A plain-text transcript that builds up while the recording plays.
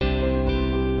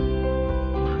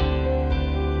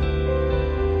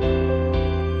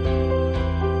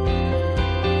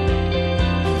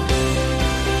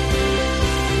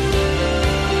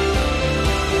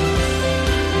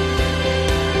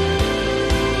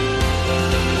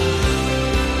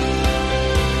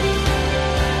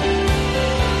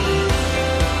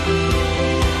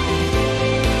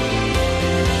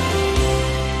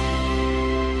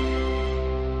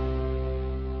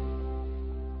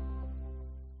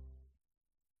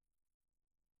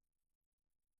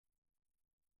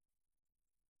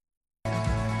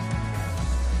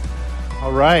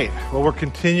All right. Well, we're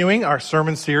continuing our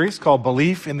sermon series called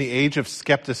Belief in the Age of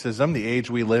Skepticism, the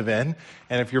age we live in.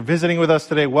 And if you're visiting with us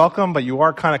today, welcome, but you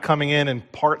are kind of coming in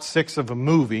part 6 of a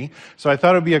movie. So I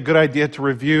thought it would be a good idea to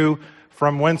review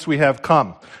from whence we have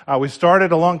come. We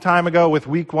started a long time ago with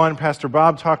week 1. Pastor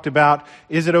Bob talked about,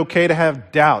 is it okay to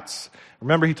have doubts?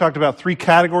 Remember, he talked about 3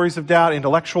 categories of doubt: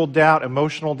 intellectual doubt,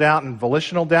 emotional doubt, and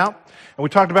volitional doubt. And we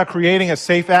talked about creating a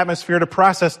safe atmosphere to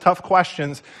process tough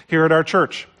questions here at our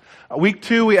church. Week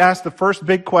 2, we asked the first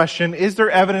big question, is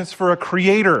there evidence for a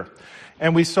creator?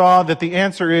 And we saw that the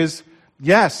answer is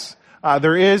yes.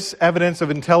 There is evidence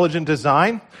of intelligent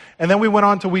design. And then we went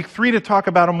on to week 3 to talk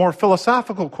about a more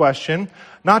philosophical question.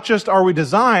 Not just are we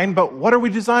designed, but what are we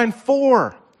designed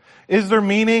for? Is there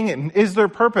meaning and is there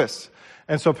purpose?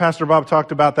 And so Pastor Bob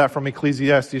talked about that from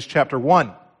Ecclesiastes chapter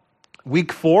 1.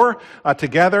 Week 4,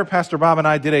 together, Pastor Bob and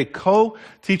I did a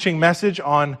co-teaching message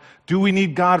on, do we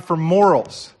need God for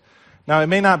morals? Now, it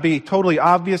may not be totally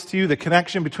obvious to you, the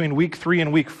connection between week 3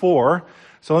 and week 4,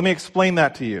 so let me explain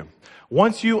that to you.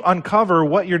 Once you uncover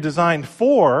what you're designed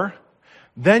for,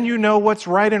 then you know what's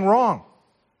right and wrong.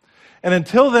 And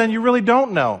until then, you really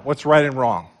don't know what's right and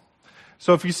wrong.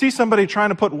 So if you see somebody trying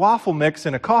to put waffle mix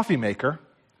in a coffee maker,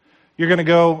 you're going to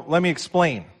go, let me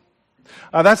explain.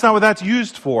 That's not what that's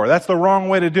used for. That's the wrong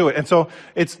way to do it. And so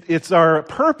it's our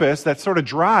purpose that sort of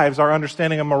drives our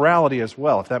understanding of morality as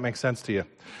well, if that makes sense to you.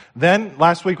 Then,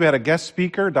 last week we had a guest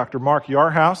speaker, Dr. Mark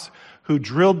Yarhouse, who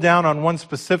drilled down on one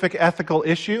specific ethical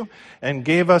issue and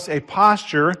gave us a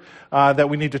posture that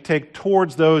we need to take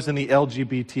towards those in the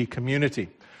LGBT community.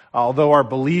 Although our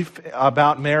belief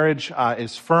about marriage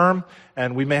is firm,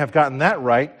 and we may have gotten that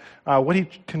right, what he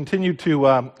continued to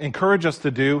encourage us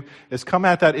to do is come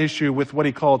at that issue with what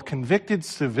he called convicted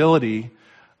civility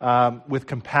with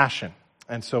compassion.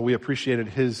 And so we appreciated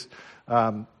his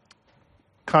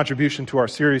contribution to our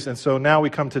series. And so now we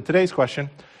come to today's question,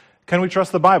 can we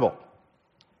trust the Bible?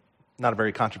 Not a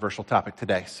very controversial topic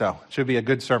today, so it should be a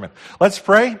good sermon. Let's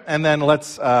pray, and then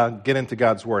let's get into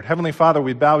God's Word. Heavenly Father,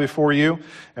 we bow before you,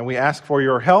 and we ask for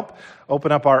your help.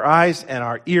 Open up our eyes and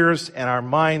our ears and our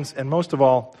minds, and most of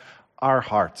all, our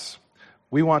hearts.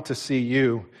 We want to see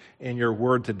you in your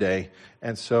Word today,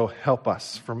 and so help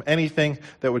us from anything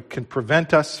that can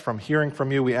prevent us from hearing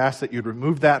from you. We ask that you'd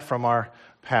remove that from our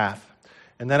path.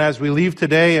 And then as we leave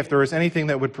today, if there is anything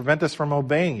that would prevent us from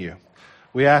obeying you,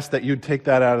 we ask that you'd take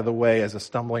that out of the way as a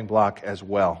stumbling block as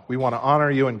well. We want to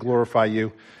honor you and glorify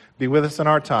you. Be with us in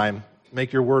our time.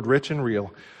 Make your word rich and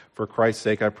real. For Christ's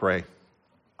sake, I pray.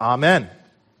 Amen.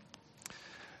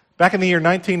 Back in the year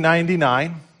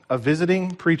 1999, a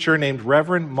visiting preacher named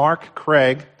Reverend Mark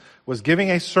Craig was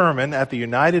giving a sermon at the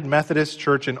United Methodist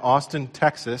Church in Austin,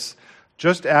 Texas,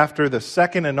 just after the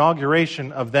second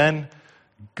inauguration of then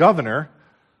Governor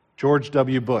George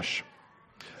W. Bush.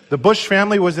 The Bush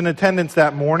family was in attendance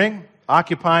that morning,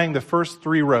 occupying the first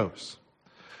 3 rows.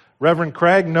 Reverend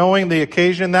Craig, knowing the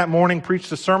occasion that morning,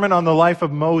 preached a sermon on the life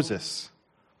of Moses.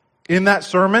 In that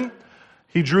sermon,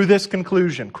 he drew this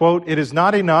conclusion, quote, "It is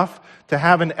not enough to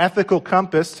have an ethical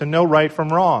compass to know right from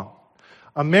wrong.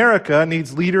 America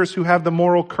needs leaders who have the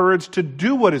moral courage to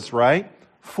do what is right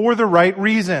for the right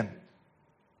reason.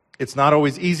 It's not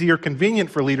always easy or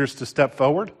convenient for leaders to step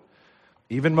forward.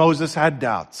 Even Moses had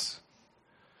doubts."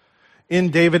 In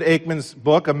David Aikman's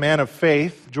book, A Man of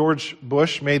Faith, George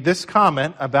Bush made this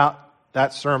comment about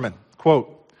that sermon.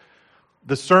 Quote,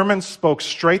 "The sermon spoke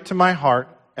straight to my heart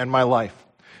and my life.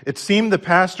 It seemed the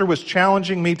pastor was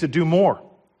challenging me to do more.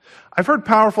 I've heard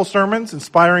powerful sermons,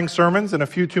 inspiring sermons, and a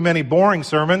few too many boring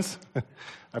sermons."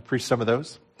 I preached some of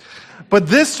those. "But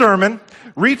this sermon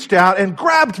reached out and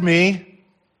grabbed me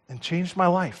and changed my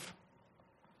life."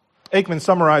 Aikman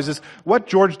summarizes, what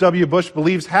George W. Bush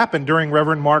believes happened during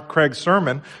Reverend Mark Craig's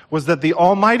sermon was that the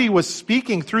Almighty was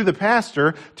speaking through the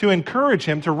pastor to encourage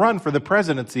him to run for the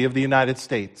presidency of the United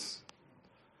States.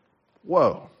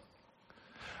 Whoa.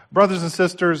 Brothers and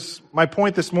sisters, my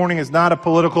point this morning is not a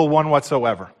political one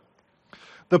whatsoever.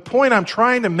 The point I'm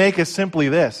trying to make is simply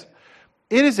this.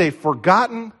 It is a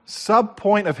forgotten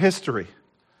sub-point of history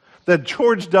that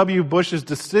George W. Bush's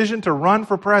decision to run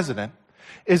for president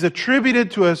is attributed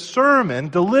to a sermon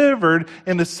delivered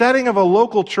in the setting of a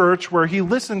local church where he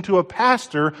listened to a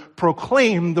pastor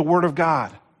proclaim the Word of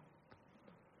God.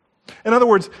 In other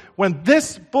words, when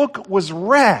this book was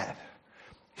read,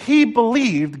 he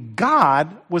believed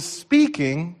God was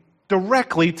speaking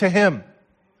directly to him.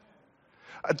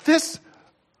 This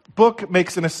book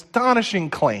makes an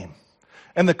astonishing claim,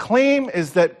 and the claim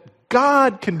is that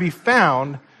God can be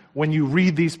found when you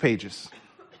read these pages.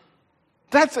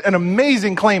 That's an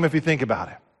amazing claim if you think about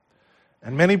it.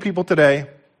 And many people today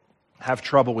have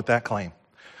trouble with that claim.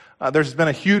 There's been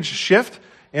a huge shift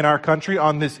in our country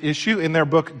on this issue. In their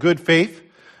book, Good Faith,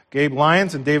 Gabe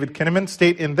Lyons and David Kinnaman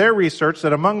state in their research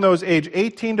that among those age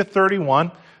 18 to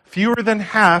 31, fewer than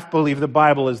half believe the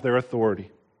Bible is their authority.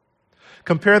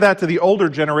 Compare that to the older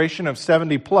generation of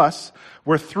 70 plus,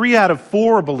 where 3 out of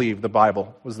 4 believe the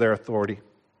Bible was their authority.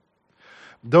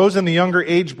 Those in the younger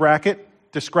age bracket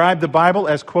described the Bible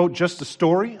as, quote, just a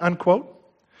story, unquote.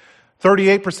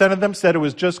 38% of them said it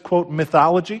was just, quote,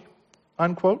 mythology,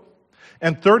 unquote.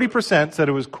 And 30% said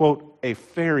it was, quote, a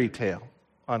fairy tale,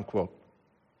 unquote.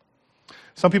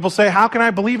 Some people say, how can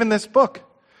I believe in this book?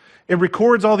 It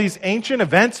records all these ancient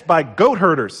events by goat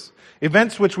herders,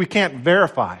 events which we can't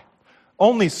verify.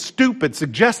 Only stupid,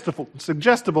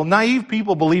 suggestible, naive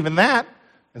people believe in that.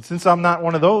 And since I'm not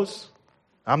one of those,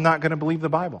 I'm not going to believe the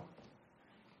Bible.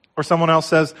 Or someone else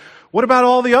says, what about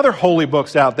all the other holy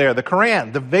books out there? The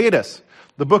Quran, the Vedas,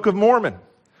 the Book of Mormon.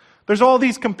 There's all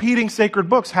these competing sacred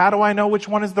books. How do I know which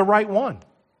one is the right one?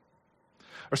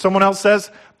 Or someone else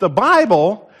says, the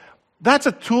Bible, that's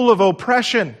a tool of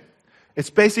oppression. It's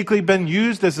basically been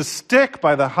used as a stick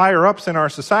by the higher-ups in our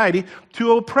society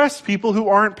to oppress people who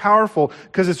aren't powerful,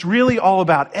 because it's really all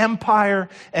about empire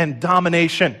and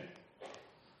domination.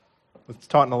 It's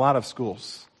taught in a lot of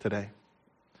schools today.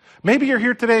 Maybe you're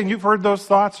here today and you've heard those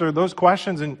thoughts or those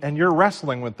questions and you're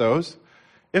wrestling with those.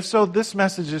 If so, this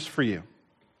message is for you.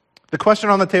 The question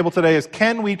on the table today is,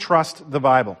 can we trust the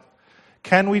Bible?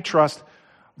 Can we trust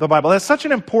the Bible? That's such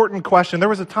an important question. There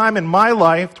was a time in my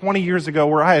life 20 years ago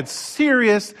where I had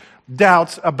serious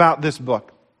doubts about this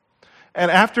book.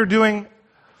 And after doing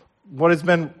what has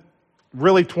been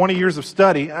really 20 years of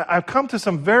study, I've come to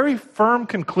some very firm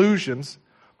conclusions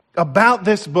about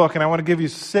this book, and I want to give you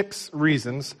 6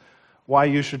 reasons why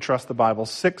you should trust the Bible.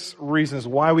 6 reasons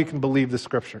why we can believe the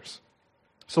Scriptures.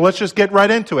 So let's just get right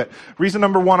into it. Reason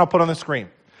number 1 I'll put on the screen.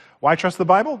 Why trust the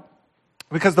Bible?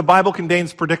 Because the Bible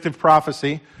contains predictive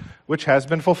prophecy, which has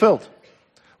been fulfilled.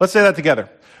 Let's say that together.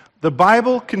 The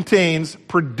Bible contains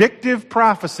predictive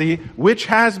prophecy, which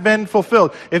has been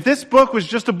fulfilled. If this book was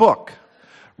just a book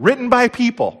written by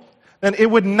people, then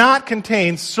it would not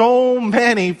contain so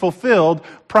many fulfilled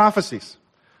prophecies.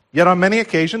 Yet on many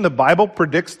occasions, the Bible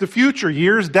predicts the future,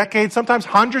 years, decades, sometimes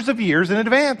hundreds of years in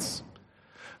advance.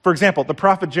 For example, the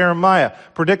prophet Jeremiah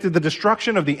predicted the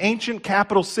destruction of the ancient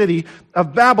capital city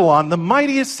of Babylon, the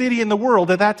mightiest city in the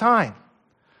world at that time.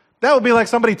 That would be like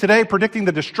somebody today predicting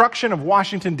the destruction of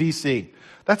Washington, D.C.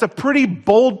 That's a pretty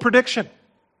bold prediction.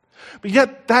 But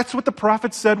yet, that's what the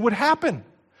prophet said would happen.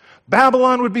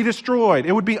 Babylon would be destroyed.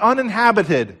 It would be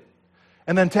uninhabited.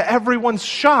 And then to everyone's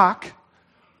shock,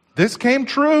 this came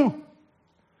true.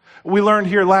 We learned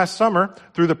here last summer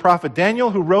through the prophet Daniel,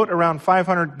 who wrote around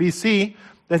 500 BC,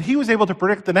 that he was able to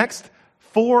predict the next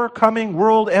 4 coming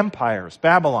world empires: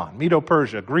 Babylon,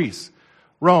 Medo-Persia, Greece,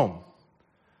 Rome.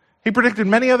 He predicted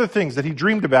many other things that he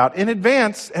dreamed about in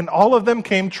advance, and all of them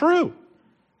came true.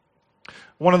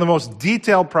 One of the most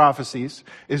detailed prophecies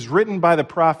is written by the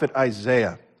prophet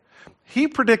Isaiah. He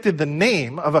predicted the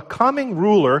name of a coming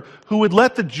ruler who would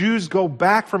let the Jews go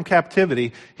back from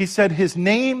captivity. He said his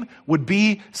name would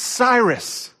be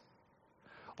Cyrus,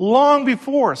 long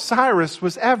before Cyrus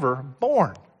was ever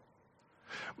born.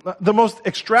 The most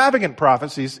extravagant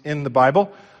prophecies in the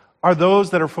Bible are those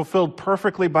that are fulfilled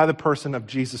perfectly by the person of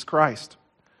Jesus Christ.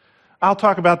 I'll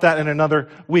talk about that in another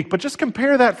week, but just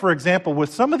compare that, for example,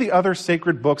 with some of the other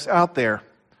sacred books out there.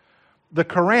 The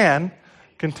Quran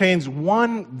contains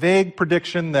one vague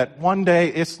prediction that one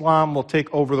day Islam will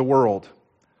take over the world.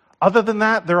 Other than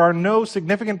that, there are no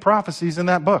significant prophecies in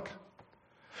that book.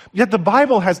 Yet the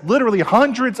Bible has literally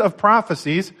hundreds of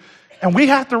prophecies, and we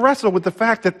have to wrestle with the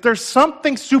fact that there's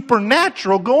something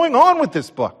supernatural going on with this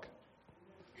book.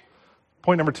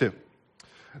 Point number 2.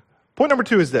 Point number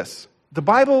 2 is this. The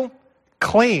Bible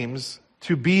claims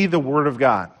to be the Word of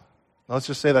God. Now, let's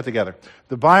just say that together.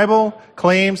 The Bible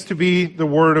claims to be the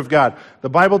Word of God. The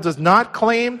Bible does not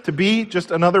claim to be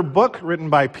just another book written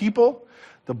by people.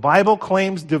 The Bible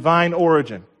claims divine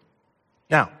origin.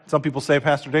 Now, some people say,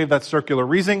 Pastor Dave, that's circular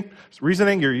reasoning.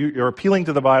 You're appealing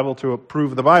to the Bible to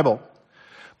prove the Bible.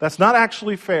 That's not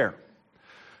actually fair.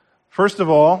 First of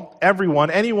all,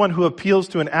 anyone who appeals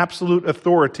to an absolute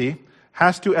authority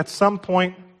has to at some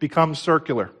point become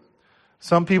circular.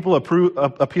 Some people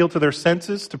appeal to their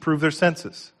senses to prove their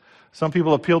senses. Some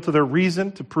people appeal to their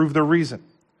reason to prove their reason.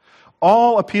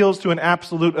 All appeals to an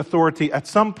absolute authority at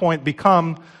some point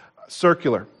become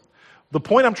circular. The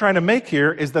point I'm trying to make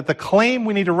here is that the claim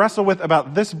we need to wrestle with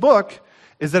about this book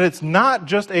is that it's not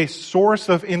just a source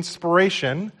of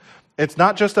inspiration. It's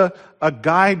not just a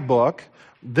guidebook,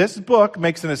 This book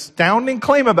makes an astounding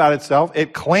claim about itself.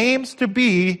 It claims to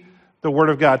be the Word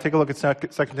of God. Take a look at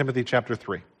 2 Timothy chapter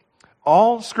 3.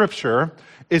 All Scripture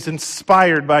is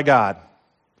inspired by God.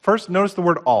 First, notice the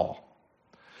word all.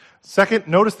 Second,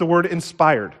 notice the word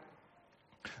inspired.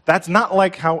 That's not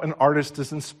like how an artist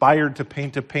is inspired to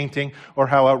paint a painting or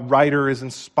how a writer is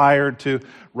inspired to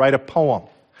write a poem.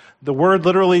 The word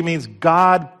literally means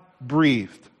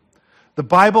God-breathed. The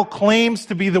Bible claims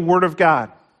to be the Word of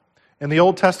God. In the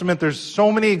Old Testament, there's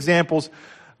so many examples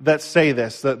that say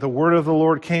this, that the word of the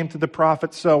Lord came to the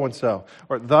prophet so-and-so,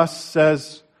 or thus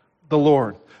says the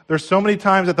Lord. There's so many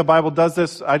times that the Bible does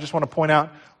this. I just want to point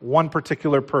out one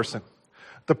particular person.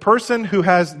 The person who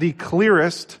has the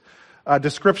clearest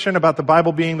description about the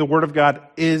Bible being the Word of God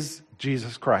is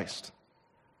Jesus Christ.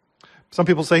 Some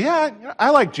people say, yeah, I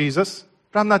like Jesus,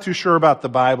 but I'm not too sure about the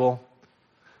Bible.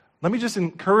 Let me just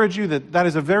encourage you that that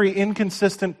is a very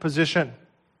inconsistent position.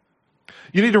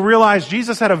 You need to realize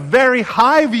Jesus had a very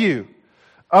high view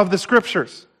of the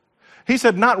Scriptures. He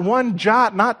said not one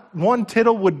jot, not one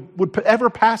tittle would ever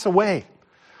pass away.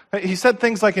 He said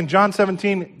things like in John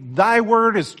 17, thy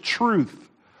word is truth.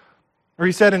 Or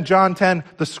he said in John 10,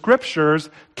 the Scriptures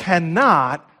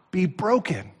cannot be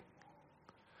broken.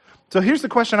 So here's the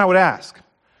question I would ask.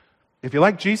 If you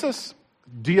like Jesus,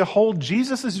 do you hold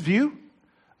Jesus' view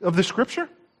of the Scripture?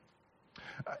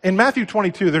 In Matthew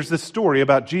 22, there's this story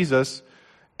about Jesus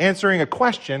answering a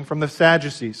question from the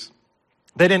Sadducees.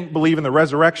 They didn't believe in the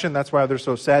resurrection. That's why they're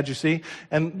so sad, you see.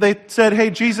 And they said, hey,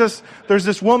 Jesus, there's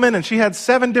this woman and she had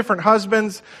 7 different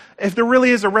husbands. If there really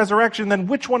is a resurrection, then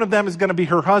which one of them is going to be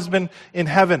her husband in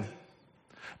heaven?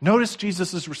 Notice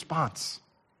Jesus' response.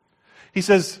 He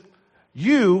says,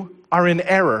 you are in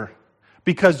error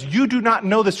because you do not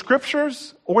know the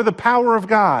Scriptures or the power of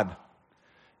God.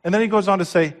 And then he goes on to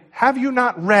say, have you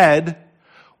not read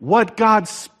what God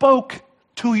spoke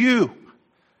to you?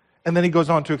 And then he goes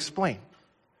on to explain.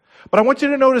 But I want you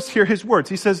to notice here his words.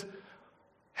 He says,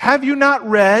 have you not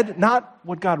read, not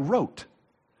what God wrote,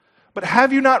 but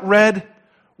have you not read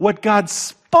what God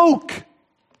spoke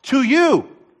to you?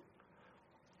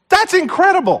 That's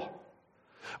incredible.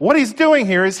 What he's doing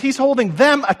here is he's holding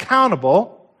them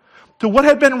accountable to what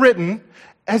had been written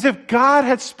as if God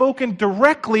had spoken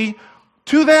directly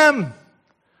to them.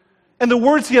 And the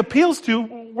words he appeals to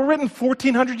were written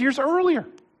 1,400 years earlier.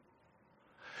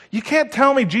 You can't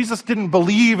tell me Jesus didn't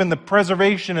believe in the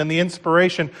preservation and the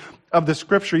inspiration of the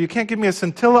Scripture. You can't give me a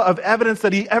scintilla of evidence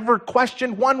that he ever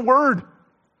questioned one word.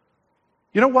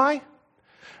 You know why?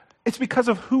 It's because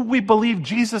of who we believe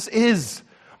Jesus is.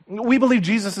 We believe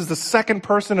Jesus is the second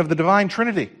person of the divine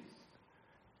Trinity.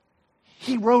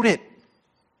 He wrote it.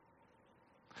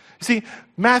 See,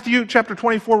 Matthew chapter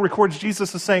 24 records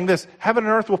Jesus as saying this, heaven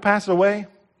and earth will pass away,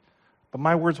 but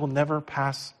my words will never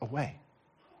pass away.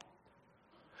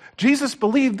 Jesus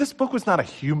believed this book was not a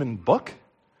human book.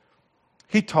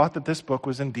 He taught that this book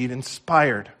was indeed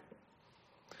inspired.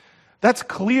 That's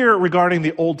clear regarding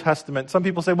the Old Testament. Some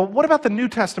people say, well, what about the New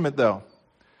Testament, though?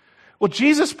 Well,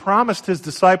 Jesus promised his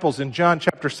disciples in John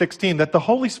chapter 16 that the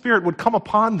Holy Spirit would come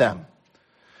upon them.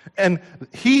 And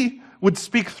he would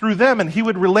speak through them, and he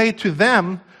would relay to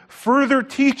them further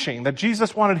teaching that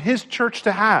Jesus wanted his church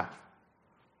to have.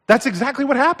 That's exactly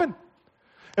what happened.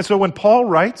 And so when Paul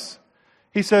writes,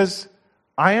 he says,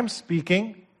 I am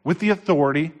speaking with the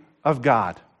authority of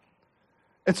God.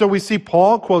 And so we see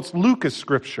Paul quotes Luke as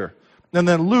Scripture. And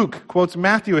then Luke quotes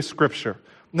Matthew as Scripture.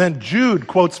 And then Jude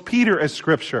quotes Peter as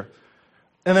Scripture.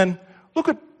 And then look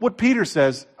at what Peter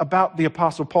says about the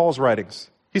Apostle Paul's writings.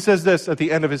 He says this at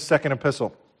the end of his second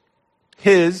epistle.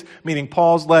 His, meaning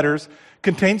Paul's letters,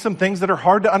 contain some things that are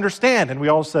hard to understand. And we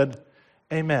all said,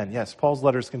 amen. Yes, Paul's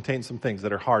letters contain some things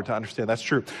that are hard to understand. That's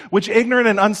true. Which ignorant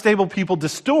and unstable people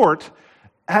distort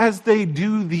as they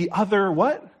do the other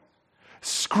what?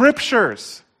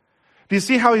 Scriptures. Do you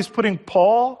see how he's putting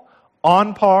Paul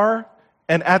on par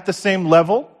and at the same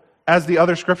level as the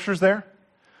other scriptures there?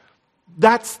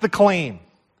 That's the claim.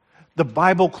 The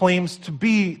Bible claims to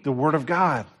be the Word of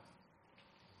God.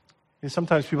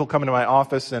 Sometimes people come into my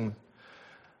office and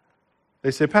they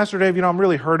say, Pastor Dave, I'm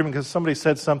really hurting because somebody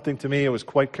said something to me. It was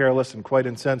quite careless and quite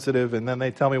insensitive. And then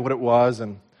they tell me what it was.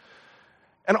 And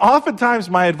oftentimes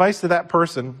my advice to that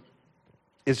person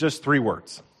is just 3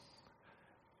 words.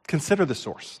 Consider the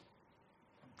source.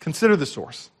 Consider the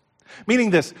source. Meaning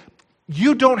this,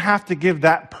 you don't have to give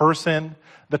that person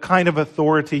the kind of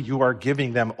authority you are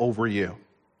giving them over you.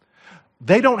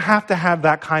 They don't have to have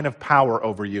that kind of power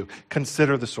over you.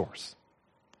 Consider the source.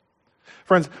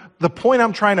 Friends, the point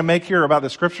I'm trying to make here about the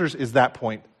Scriptures is that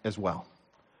point as well.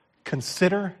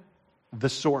 Consider the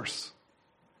source.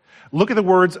 Look at the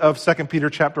words of 2 Peter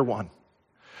chapter 1.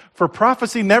 For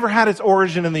prophecy never had its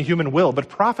origin in the human will, but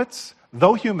prophets,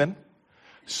 though human,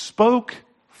 spoke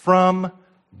from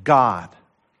God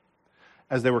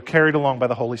as they were carried along by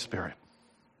the Holy Spirit.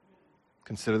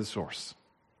 Consider the source.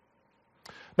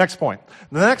 Next point.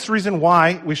 The next reason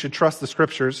why we should trust the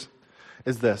Scriptures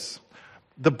is this.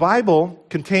 The Bible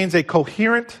contains a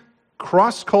coherent,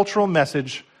 cross-cultural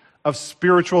message of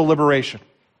spiritual liberation.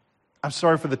 I'm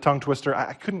sorry for the tongue twister.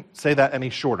 I couldn't say that any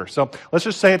shorter. So let's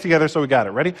just say it together so we got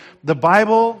it. Ready? The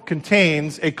Bible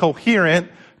contains a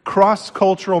coherent,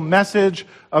 cross-cultural message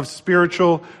of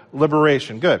spiritual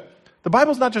liberation. Good. The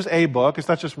Bible's not just a book. It's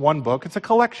not just one book. It's a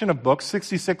collection of books,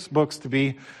 66 books to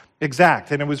be exact.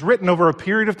 And it was written over a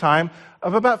period of time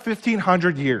of about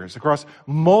 1,500 years across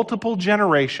multiple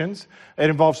generations. It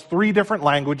involves 3 different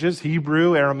languages,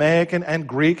 Hebrew, Aramaic, and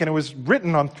Greek. And it was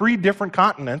written on 3 different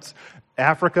continents,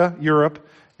 Africa, Europe,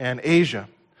 and Asia.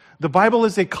 The Bible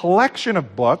is a collection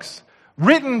of books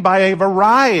written by a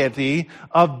variety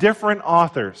of different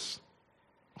authors.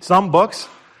 Some books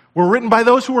were written by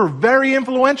those who were very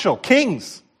influential,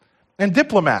 kings and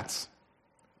diplomats.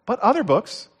 But other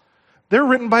books, they're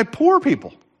written by poor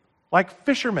people, like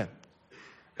fishermen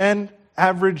and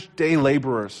average day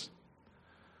laborers.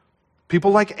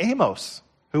 People like Amos,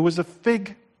 who was a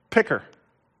fig picker.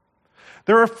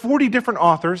 There are 40 different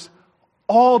authors,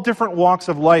 all different walks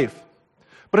of life.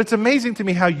 But it's amazing to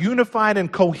me how unified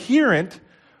and coherent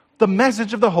the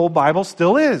message of the whole Bible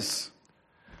still is.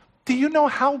 Do you know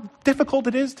how difficult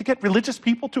it is to get religious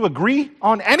people to agree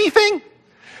on anything?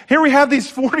 Here we have these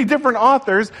 40 different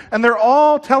authors, and they're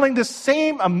all telling the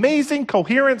same amazing,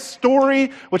 coherent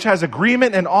story, which has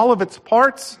agreement in all of its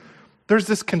parts. There's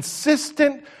this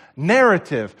consistent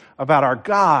narrative about our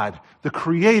God, the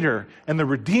Creator and the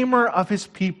Redeemer of His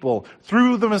people,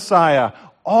 through the Messiah,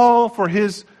 all for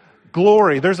His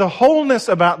glory. There's a wholeness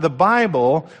about the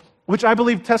Bible, which I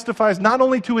believe testifies not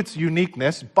only to its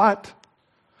uniqueness, but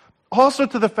also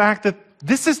to the fact that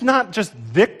this is not just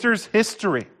Victor's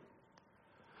history.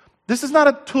 This is not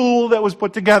a tool that was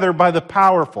put together by the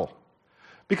powerful,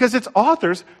 because its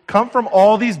authors come from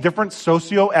all these different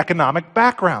socioeconomic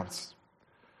backgrounds.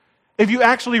 If you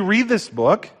actually read this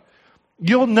book,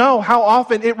 you'll know how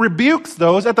often it rebukes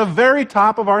those at the very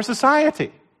top of our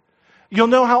society. You'll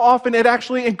know how often it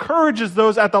actually encourages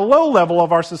those at the low level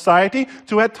of our society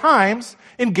to, at times,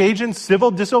 engage in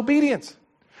civil disobedience.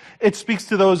 It speaks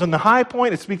to those in the high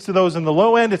point. It speaks to those in the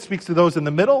low end. It speaks to those in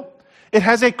the middle. It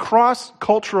has a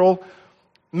cross-cultural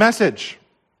message.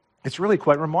 It's really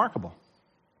quite remarkable.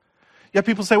 Yet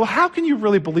people say, well, how can you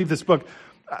really believe this book?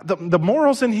 The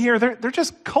morals in here, they're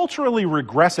just culturally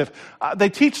regressive. They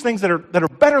teach things that are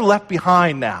better left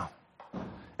behind now.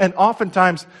 And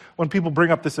oftentimes, when people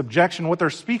bring up this objection, what they're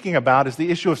speaking about is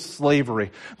the issue of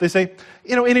slavery. They say,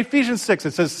 in Ephesians 6,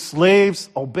 it says, slaves,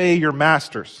 obey your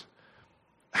masters.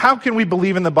 How can we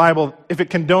believe in the Bible if it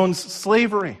condones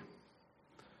slavery?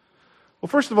 Well,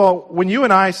 first of all, when you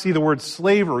and I see the word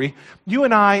slavery, you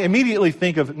and I immediately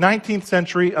think of 19th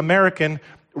century American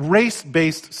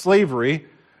race-based slavery,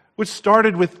 which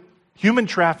started with human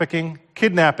trafficking,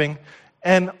 kidnapping,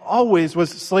 and always was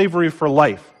slavery for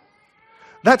life.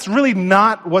 That's really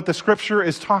not what the Scripture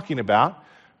is talking about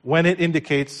when it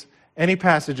indicates any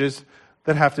passages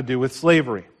that have to do with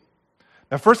slavery.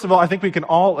 Now, first of all, I think we can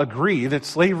all agree that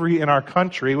slavery in our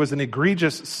country was an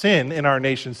egregious sin in our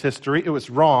nation's history. It was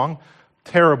wrong,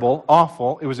 terrible,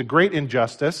 awful. It was a great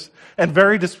injustice and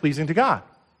very displeasing to God.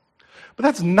 But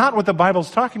that's not what the Bible's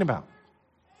talking about.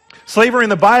 Slavery in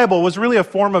the Bible was really a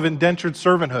form of indentured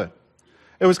servanthood.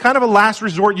 It was kind of a last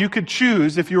resort you could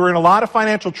choose if you were in a lot of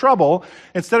financial trouble.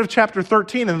 Instead of chapter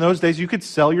 13 in those days, you could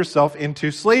sell yourself into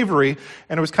slavery,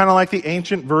 and it was kind of like the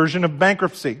ancient version of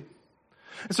bankruptcy.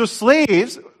 And so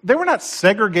slaves, they were not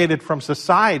segregated from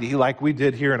society like we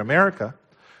did here in America.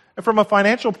 And from a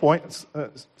financial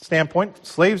standpoint,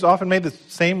 slaves often made the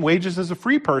same wages as a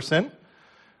free person.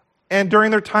 And during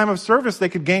their time of service, they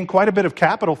could gain quite a bit of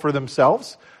capital for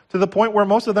themselves, to the point where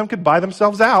most of them could buy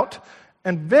themselves out.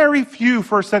 And very few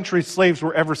first-century slaves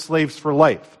were ever slaves for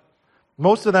life.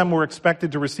 Most of them were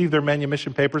expected to receive their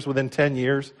manumission papers within 10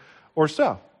 years or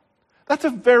so. That's a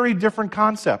very different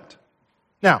concept.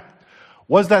 Now,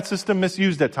 was that system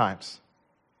misused at times?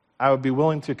 I would be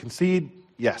willing to concede,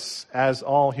 yes, as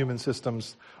all human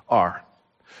systems are.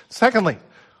 Secondly,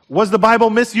 was the Bible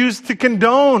misused to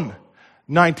condone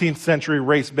 19th century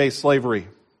race-based slavery?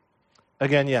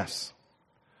 Again, yes.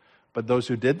 But those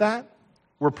who did that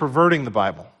were perverting the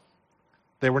Bible.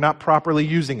 They were not properly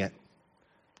using it.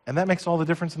 And that makes all the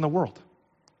difference in the world.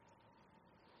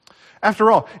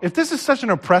 After all, if this is such an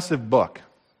oppressive book,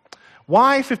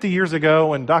 Why 50 years ago,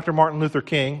 when Dr. Martin Luther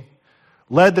King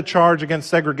led the charge against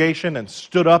segregation and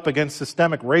stood up against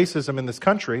systemic racism in this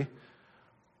country,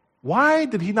 why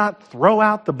did he not throw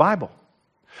out the Bible?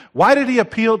 Why did he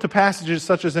appeal to passages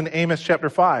such as in Amos chapter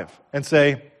 5 and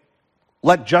say,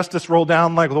 let justice roll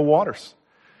down like the waters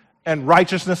and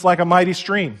righteousness like a mighty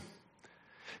stream?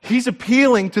 He's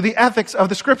appealing to the ethics of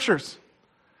the Scriptures.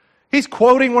 He's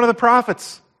quoting one of the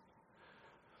prophets.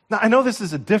 Now, I know this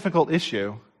is a difficult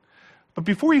issue, but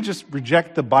before you just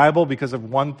reject the Bible because of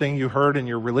one thing you heard in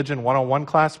your Religion 101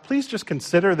 class, please just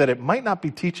consider that it might not be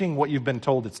teaching what you've been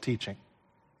told it's teaching.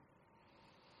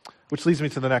 Which leads me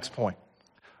to the next point.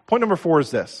 Point number 4 is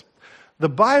this. The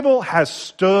Bible has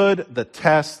stood the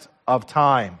test of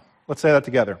time. Let's say that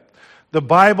together. The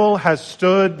Bible has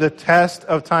stood the test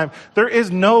of time. There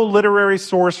is no literary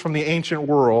source from the ancient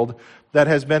world that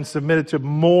has been submitted to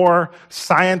more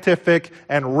scientific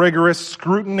and rigorous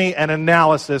scrutiny and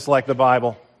analysis like the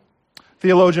Bible.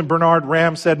 Theologian Bernard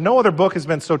Ramm said, no other book has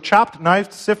been so chopped,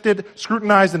 knifed, sifted,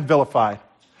 scrutinized, and vilified.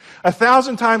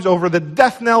 1,000 times over, the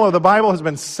death knell of the Bible has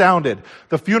been sounded,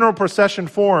 the funeral procession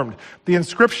formed, the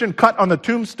inscription cut on the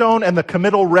tombstone, and the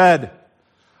committal read.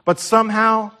 But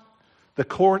somehow, the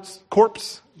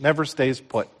corpse never stays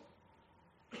put.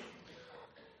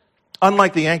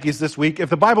 Unlike the Yankees this week, if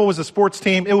the Bible was a sports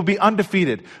team, it would be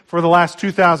undefeated for the last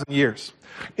 2,000 years.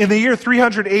 In the year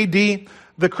 300 AD,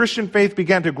 the Christian faith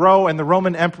began to grow, and the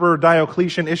Roman Emperor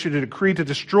Diocletian issued a decree to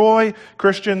destroy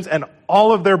Christians, and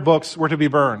all of their books were to be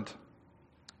burned.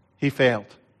 He failed.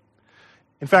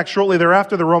 In fact, shortly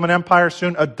thereafter, the Roman Empire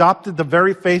soon adopted the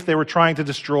very faith they were trying to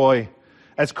destroy,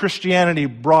 as Christianity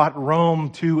brought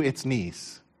Rome to its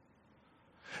knees.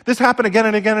 This happened again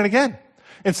and again and again.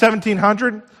 In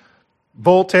 1700,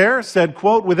 Voltaire said,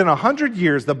 quote, within 100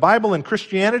 years, the Bible and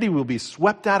Christianity will be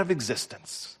swept out of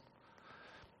existence.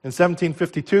 In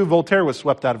 1752, Voltaire was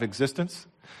swept out of existence.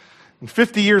 And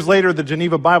 50 years later, the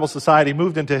Geneva Bible Society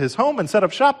moved into his home and set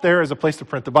up shop there as a place to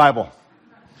print the Bible.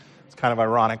 It's kind of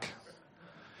ironic.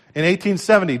 In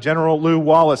 1870, General Lew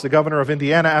Wallace, the governor of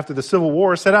Indiana after the Civil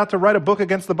War, set out to write a book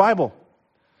against the Bible.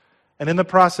 And in the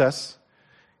process,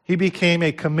 he became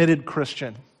a committed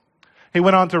Christian. He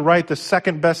went on to write the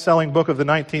second best-selling book of the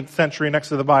 19th century next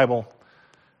to the Bible.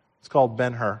 It's called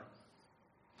Ben-Hur.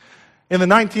 In the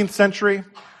 19th century,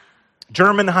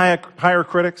 German higher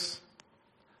critics,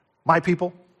 my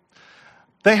people,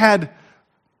 they had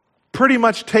pretty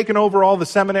much taken over all the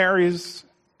seminaries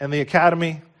and the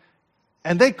academy,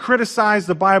 and they criticized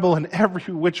the Bible in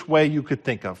every which way you could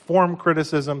think of. Form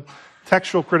criticism,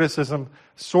 textual criticism,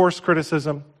 source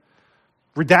criticism,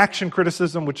 redaction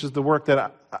criticism, which is the work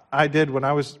that I did when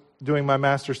I was doing my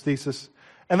master's thesis.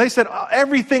 And they said,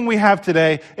 everything we have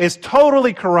today is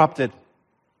totally corrupted.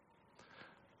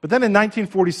 But then in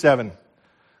 1947,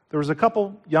 there was a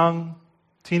couple young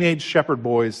teenage shepherd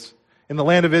boys in the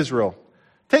land of Israel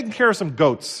taking care of some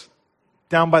goats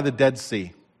down by the Dead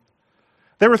Sea.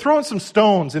 They were throwing some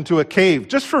stones into a cave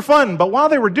just for fun, but while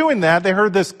they were doing that, they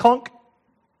heard this clunk.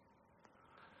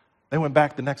 They went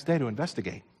back the next day to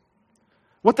investigate.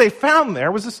 What they found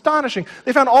there was astonishing.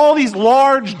 They found all these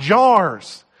large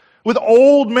jars with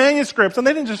old manuscripts, and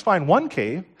they didn't just find one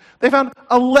cave. They found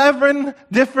 11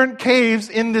 different caves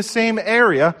in the same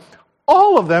area,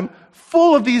 all of them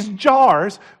full of these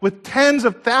jars with tens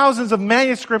of thousands of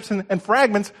manuscripts and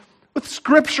fragments with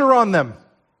scripture on them.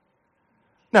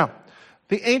 Now,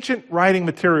 the ancient writing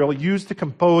material used to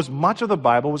compose much of the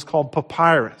Bible was called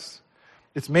papyrus.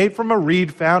 It's made from a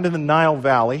reed found in the Nile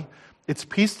Valley. It's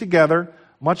pieced together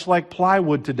much like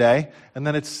plywood today, and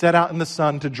then it's set out in the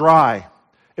sun to dry.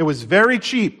 It was very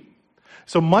cheap.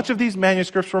 So much of these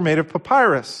manuscripts were made of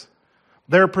papyrus.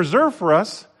 They're preserved for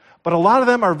us, but a lot of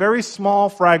them are very small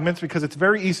fragments because it's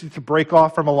very easy to break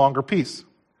off from a longer piece.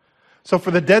 So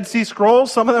for the Dead Sea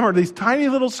Scrolls, some of them are these tiny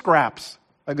little scraps,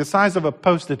 like the size of a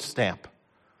postage stamp.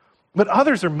 But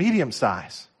others are medium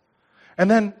size.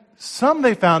 And then some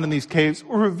they found in these caves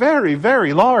were very,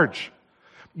 very large.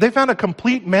 They found a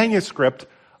complete manuscript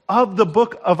of the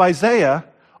book of Isaiah,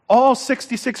 all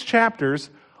 66 chapters,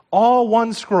 all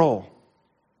one scroll.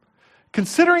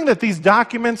 Considering that these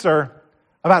documents are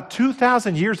about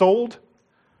 2,000 years old,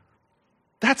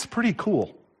 that's pretty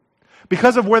cool.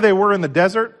 Because of where they were in the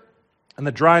desert and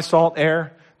the dry salt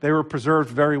air, they were preserved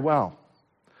very well.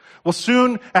 Well,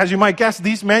 soon, as you might guess,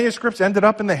 these manuscripts ended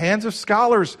up in the hands of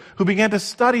scholars who began to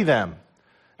study them.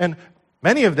 And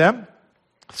many of them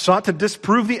sought to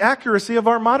disprove the accuracy of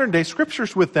our modern-day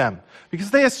scriptures with them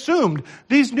because they assumed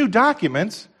these new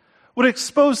documents would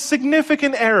expose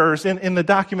significant errors in the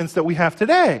documents that we have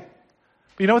today.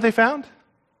 But you know what they found?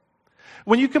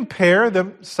 When you compare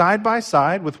them side by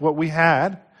side with what we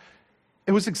had,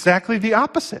 it was exactly the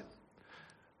opposite.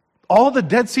 All the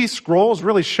Dead Sea Scrolls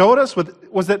really showed us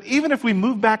was that even if we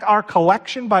move back our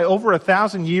collection by over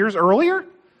 1,000 years earlier,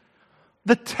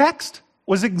 the text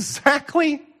was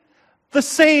exactly the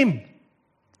same.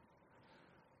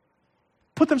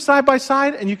 Put them side by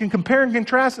side and you can compare and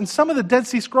contrast, and some of the Dead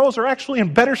Sea Scrolls are actually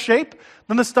in better shape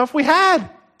than the stuff we had.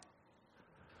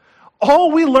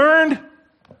 All we learned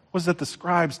was that the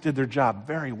scribes did their job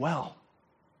very well.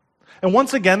 And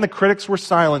once again, the critics were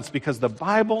silenced because the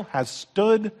Bible has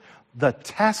stood the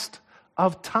test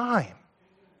of time.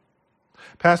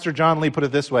 Pastor John Lee put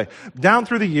it this way: down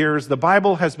through the years, the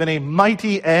Bible has been a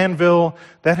mighty anvil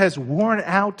that has worn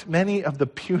out many of the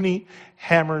puny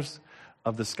hammers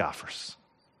of the scoffers.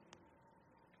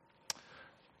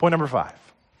 Point number 5.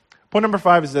 Point number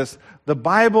 5 is this: the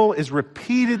Bible is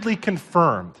repeatedly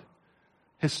confirmed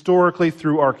historically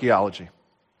through archaeology.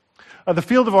 The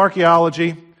field of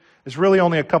archaeology is really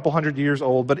only a couple hundred years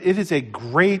old, but it is a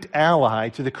great ally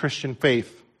to the Christian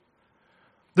faith.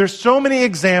 There's so many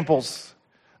examples.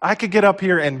 I could get up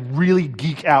here and really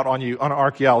geek out on you on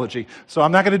archaeology, so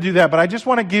I'm not going to do that, but I just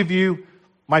want to give you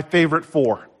my favorite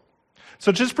 4.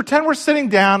 So just pretend we're sitting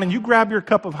down and you grab your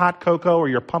cup of hot cocoa or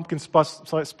your pumpkin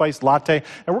spice latte,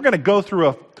 and we're going to go through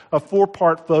a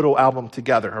 4-part photo album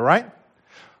together, all right?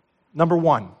 Number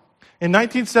 1. In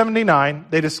 1979,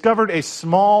 they discovered a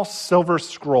small silver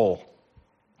scroll,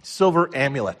 silver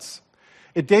amulets.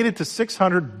 It dated to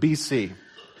 600 BC.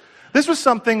 This was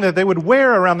something that they would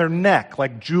wear around their neck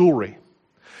like jewelry.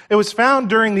 It was found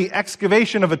during the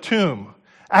excavation of a tomb,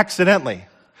 accidentally.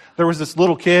 There was this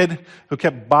little kid who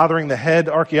kept bothering the head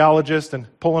archaeologist and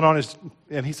pulling on his,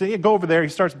 and he said, yeah, go over there. He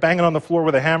starts banging on the floor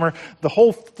with a hammer. The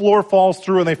whole floor falls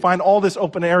through and they find all this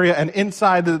open area, and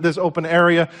inside this open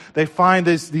area, they find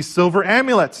these silver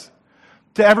amulets.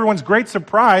 To everyone's great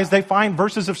surprise, they find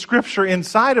verses of Scripture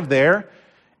inside of there,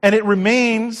 and it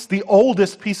remains the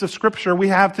oldest piece of Scripture we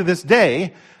have to this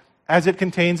day, as it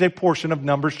contains a portion of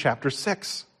Numbers chapter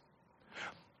 6.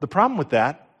 The problem with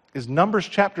that is Numbers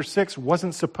chapter 6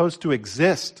 wasn't supposed to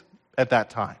exist at that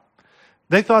time.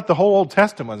 They thought the whole Old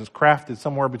Testament was crafted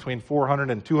somewhere between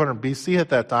 400 and 200 BC at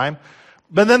that time.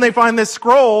 But then they find this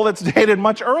scroll that's dated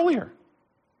much earlier.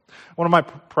 One of my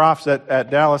profs at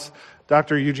Dallas,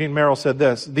 Dr. Eugene Merrill, said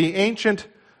this: the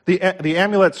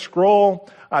amulet scroll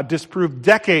disproved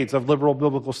decades of liberal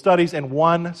biblical studies in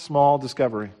one small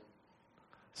discovery.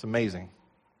 It's amazing.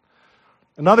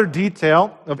 Another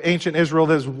detail of ancient Israel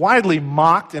that is widely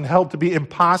mocked and held to be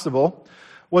impossible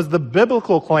was the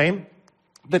biblical claim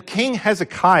that King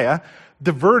Hezekiah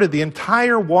diverted the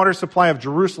entire water supply of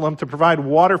Jerusalem to provide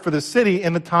water for the city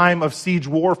in the time of siege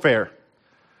warfare.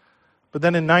 But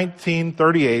then in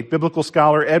 1938, biblical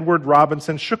scholar Edward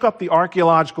Robinson shook up the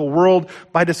archaeological world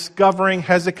by discovering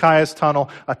Hezekiah's tunnel,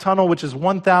 a tunnel which is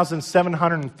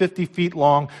 1,750 feet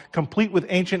long, complete with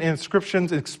ancient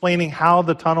inscriptions explaining how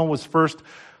the tunnel was first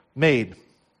made.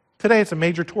 Today, it's a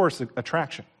major tourist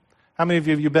attraction. How many of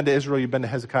you have been to Israel? You've been to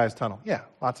Hezekiah's tunnel? Yeah,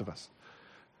 lots of us.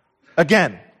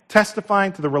 Again,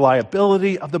 testifying to the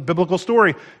reliability of the biblical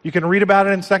story. You can read about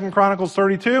it in 2 Chronicles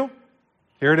 32.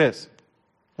 Here it is.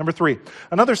 Number 3,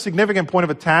 another significant point of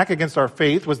attack against our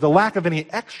faith was the lack of any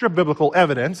extra biblical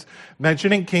evidence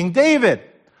mentioning King David.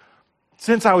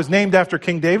 Since I was named after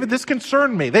King David, this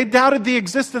concerned me. They doubted the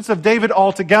existence of David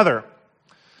altogether.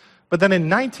 But then in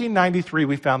 1993,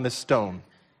 we found this stone.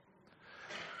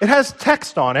 It has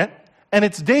text on it, and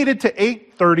it's dated to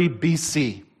 830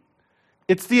 BC.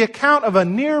 It's the account of a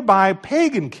nearby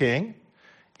pagan king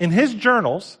in his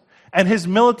journals and his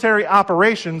military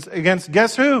operations against,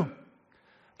 guess who?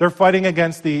 They're fighting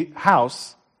against the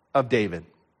house of David.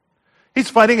 He's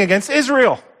fighting against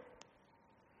Israel.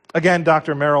 Again,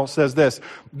 Dr. Merrill says this: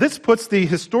 this puts the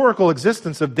historical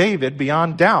existence of David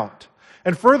beyond doubt,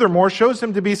 and furthermore shows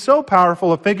him to be so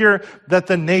powerful a figure that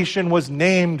the nation was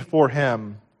named for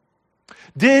him.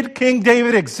 Did King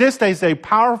David exist as a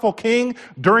powerful king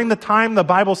during the time the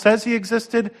Bible says he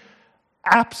existed?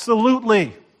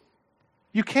 Absolutely.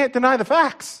 You can't deny the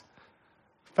facts.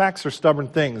 Facts are stubborn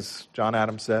things, John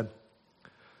Adams said.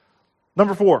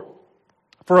 Number 4,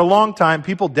 for a long time,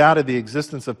 people doubted the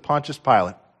existence of Pontius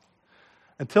Pilate.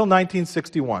 Until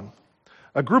 1961,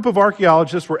 a group of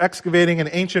archaeologists were excavating an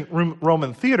ancient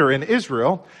Roman theater in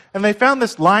Israel, and they found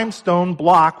this limestone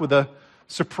block with a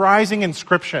surprising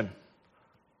inscription: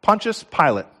 Pontius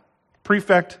Pilate,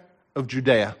 prefect of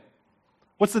Judea.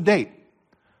 What's the date?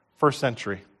 1st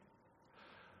century.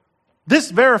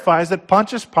 This verifies that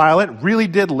Pontius Pilate really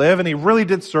did live and he really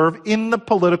did serve in the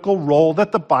political role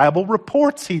that the Bible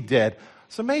reports he did.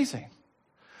 It's amazing.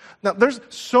 Now, there's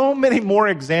so many more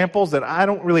examples that I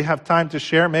don't really have time to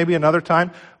share, maybe another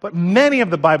time, but many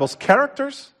of the Bible's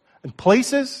characters and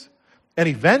places and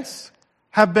events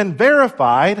have been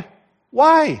verified.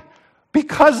 Why?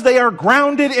 Because they are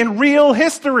grounded in real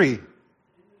history.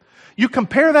 You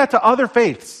compare that to other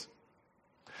faiths.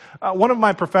 One of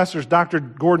my professors, Dr.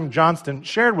 Gordon Johnston,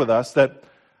 shared with us that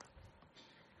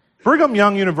Brigham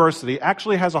Young University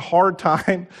actually has a hard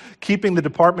time keeping the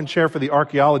department chair for the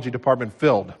archaeology department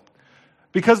filled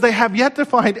because they have yet to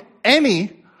find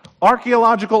any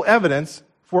archaeological evidence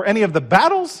for any of the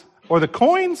battles or the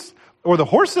coins or the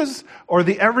horses or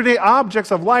the everyday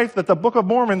objects of life that the Book of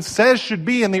Mormon says should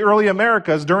be in the early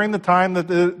Americas during the time that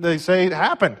they say it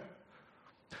happened.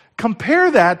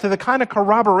 Compare that to the kind of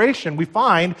corroboration we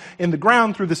find in the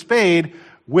ground through the spade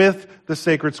with the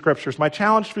sacred scriptures. My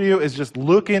challenge for you is just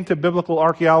look into biblical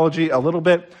archaeology a little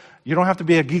bit. You don't have to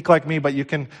be a geek like me, but you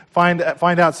can find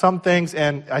out some things,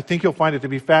 and I think you'll find it to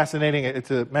be fascinating.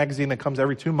 It's a magazine that comes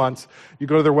every 2 months. You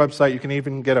go to their website, you can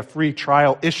even get a free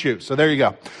trial issue. So there you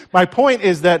go. My point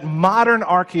is that modern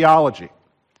archaeology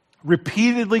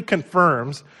repeatedly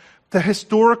confirms the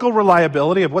historical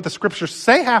reliability of what the scriptures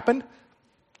say happened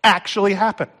actually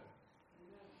happened.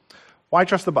 Why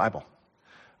trust the Bible?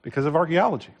 Because of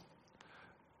archaeology.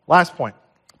 Last point.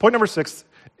 Point number 6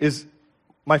 is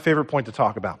my favorite point to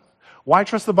talk about. Why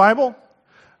trust the Bible?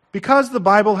 Because the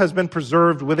Bible has been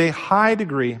preserved with a high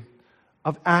degree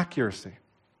of accuracy.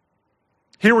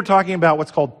 Here we're talking about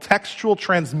what's called textual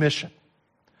transmission.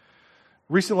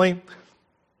 Recently,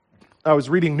 I was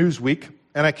reading Newsweek,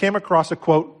 and I came across a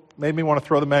quote, made me want to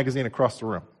throw the magazine across the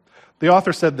room. The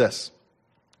author said this,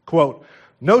 quote,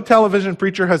 "No television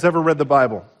preacher has ever read the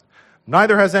Bible.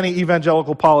 Neither has any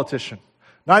evangelical politician.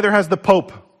 Neither has the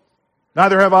Pope.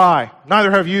 Neither have I.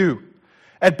 Neither have you.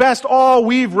 At best, all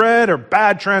we've read are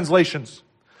bad translations.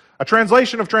 A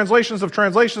translation of translations of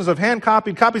translations of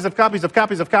hand-copied copies of copies of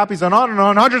copies of copies and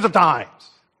on hundreds of times."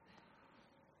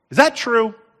 Is that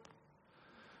true?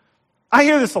 I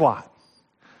hear this a lot.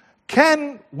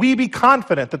 Can we be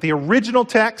confident that the original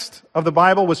text of the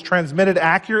Bible was transmitted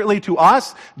accurately to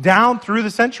us down through the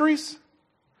centuries?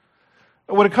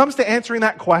 When it comes to answering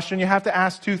that question, you have to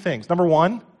ask 2 things. Number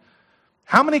 1,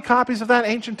 how many copies of that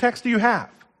ancient text do you have?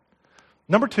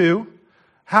 Number 2,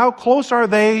 how close are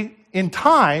they in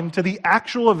time to the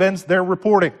actual events they're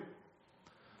reporting?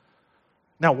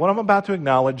 Now, what I'm about to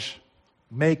acknowledge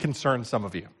may concern some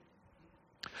of you.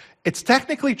 It's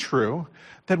technically true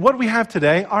that what we have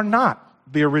today are not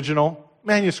the original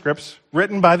manuscripts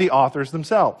written by the authors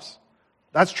themselves.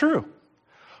 That's true.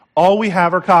 All we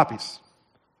have are copies.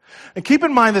 And keep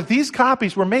in mind that these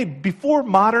copies were made before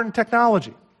modern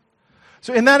technology.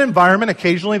 So in that environment,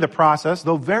 occasionally the process,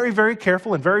 though very, very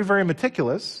careful and very, very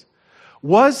meticulous,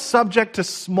 was subject to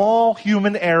small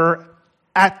human error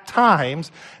at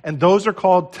times, and those are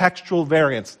called textual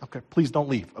variants. Okay, please don't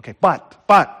leave. Okay, but,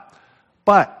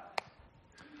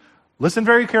 listen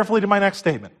very carefully to my next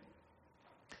statement.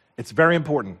 It's very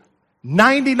important.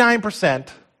 99%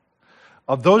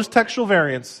 of those textual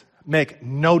variants make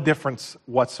no difference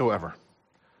whatsoever.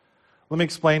 Let me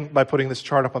explain by putting this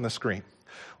chart up on the screen.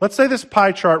 Let's say this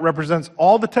pie chart represents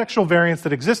all the textual variants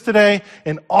that exist today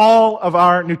in all of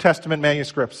our New Testament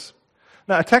manuscripts.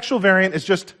 Now, a textual variant is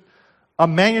just a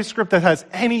manuscript that has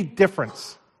any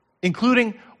difference,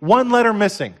 including one letter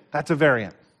missing. That's a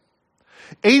variant.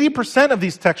 80% of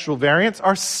these textual variants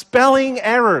are spelling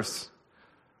errors.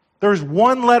 There's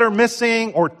one letter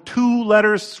missing or 2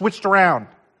 letters switched around.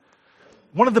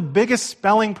 One of the biggest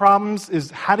spelling problems is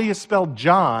how do you spell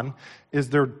John? Is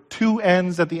there 2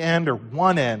 N's at the end or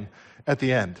 1 N at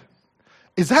the end?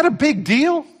 Is that a big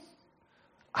deal?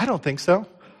 I don't think so.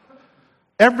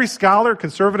 Every scholar,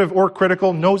 conservative or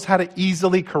critical, knows how to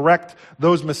easily correct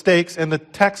those mistakes, and the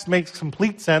text makes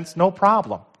complete sense, no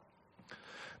problem.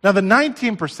 Now, the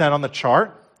 19% on the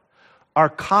chart are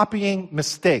copying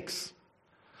mistakes.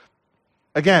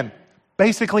 Again,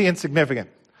 basically insignificant.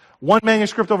 One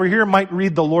manuscript over here might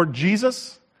read the Lord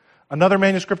Jesus. Another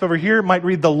manuscript over here might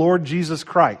read the Lord Jesus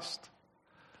Christ.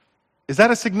 Is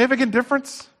that a significant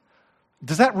difference?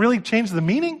 Does that really change the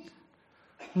meaning?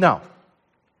 No.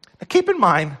 Now keep in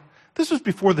mind, this was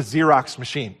before the Xerox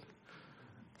machine.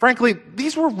 Frankly,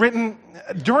 these were written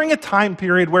during a time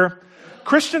period where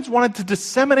Christians wanted to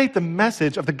disseminate the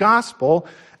message of the gospel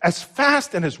as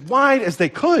fast and as wide as they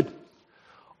could.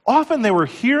 Often they were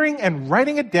hearing and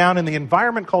writing it down in the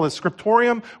environment called a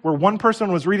scriptorium, where one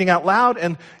person was reading out loud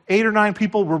and 8 or 9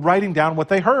 people were writing down what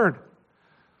they heard.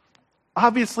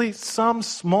 Obviously, some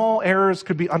small errors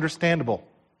could be understandable.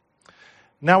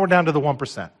 Now we're down to the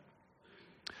 1%.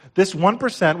 This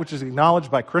 1%, which is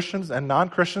acknowledged by Christians and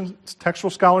non-Christian textual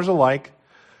scholars alike,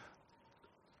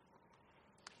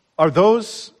 are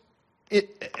those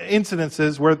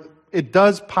incidences where it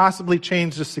does possibly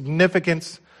change the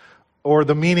significance or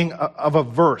the meaning of a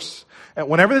verse. And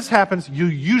whenever this happens, you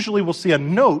usually will see a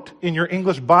note in your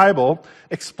English Bible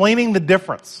explaining the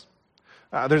difference.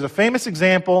 There's a famous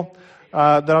example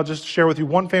that I'll just share with you.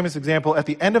 One famous example. At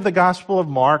the end of the Gospel of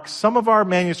Mark, some of our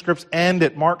manuscripts end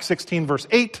at Mark 16, verse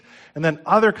 8, and then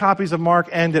other copies of Mark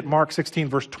end at Mark 16,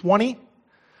 verse 20.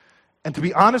 And to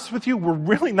be honest with you, we're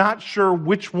really not sure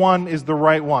which one is the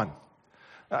right one.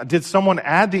 Did someone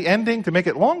add the ending to make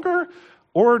it longer?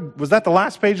 Or was that the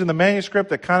last page in the manuscript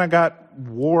that kind of got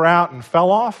wore out and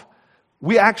fell off?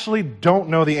 We actually don't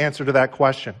know the answer to that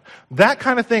question. That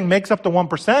kind of thing makes up the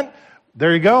 1%.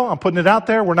 There you go. I'm putting it out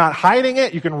there. We're not hiding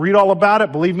it. You can read all about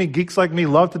it. Believe me, geeks like me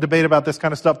love to debate about this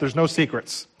kind of stuff. There's no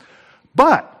secrets.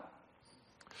 But,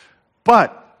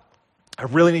 I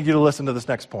really need you to listen to this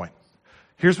next point.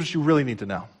 Here's what you really need to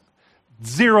know.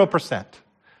 0%.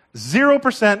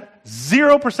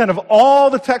 0% of all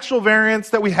the textual variants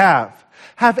that we have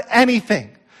anything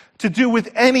to do with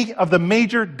any of the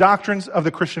major doctrines of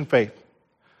the Christian faith.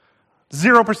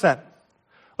 0%.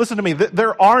 Listen to me.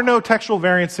 There are no textual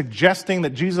variants suggesting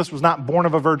that Jesus was not born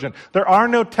of a virgin. There are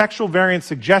no textual variants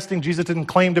suggesting Jesus didn't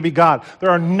claim to be God. There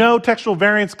are no textual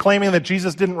variants claiming that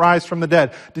Jesus didn't rise from the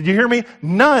dead. Did you hear me?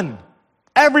 None.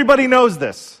 Everybody knows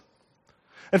this.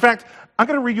 In fact, I'm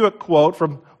going to read you a quote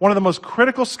from one of the most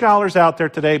critical scholars out there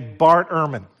today, Bart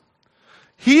Ehrman.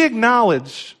 He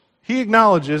acknowledges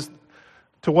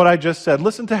to what I just said.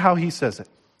 Listen to how he says it.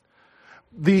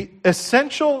 The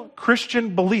essential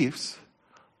Christian beliefs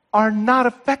are not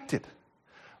affected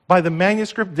by the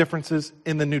manuscript differences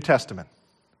in the New Testament.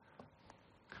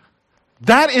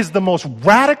 That is the most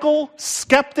radical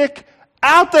skeptic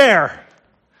out there.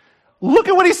 Look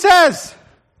at what he says.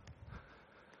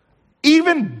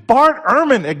 Even Bart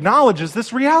Ehrman acknowledges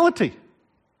this reality.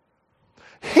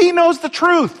 He knows the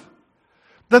truth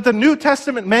that the New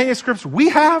Testament manuscripts we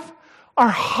have are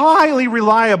highly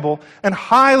reliable and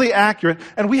highly accurate,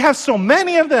 and we have so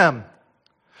many of them,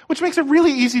 which makes it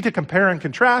really easy to compare and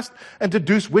contrast and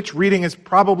deduce which reading is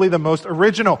probably the most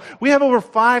original. We have over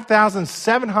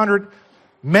 5,700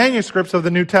 manuscripts of the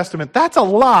New Testament. That's a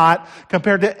lot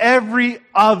compared to every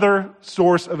other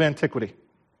source of antiquity.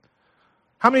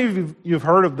 How many of you have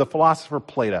heard of the philosopher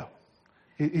Plato?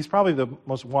 He's probably the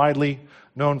most widely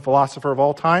known philosopher of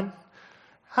all time.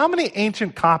 How many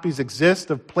ancient copies exist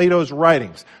of Plato's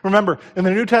writings? Remember, in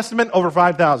the New Testament, over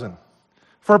 5,000.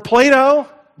 For Plato,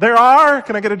 there are,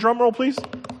 can I get a drum roll, please?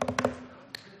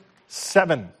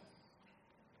 7.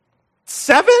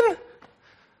 7?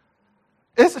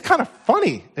 It's kind of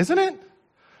funny, isn't it?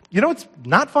 You know what's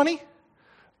not funny?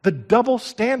 The double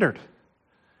standard.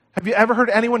 Have you ever heard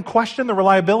anyone question the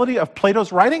reliability of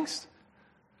Plato's writings?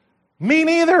 Me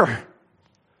neither.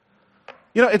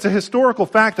 You know, it's a historical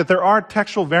fact that there are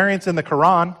textual variants in the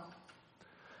Quran.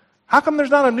 How come there's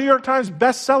not a New York Times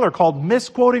bestseller called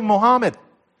Misquoting Muhammad?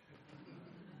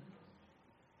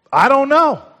 I don't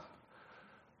know.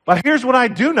 But here's what I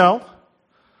do know.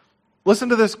 Listen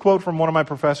to this quote from one of my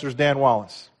professors, Dan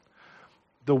Wallace.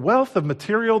 The wealth of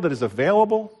material that is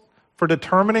available for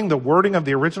determining the wording of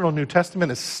the original New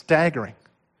Testament is staggering.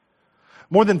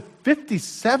 More than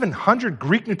 5,700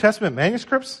 Greek New Testament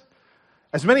manuscripts,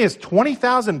 as many as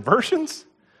 20,000 versions,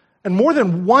 and more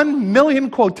than 1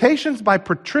 million quotations by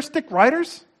patristic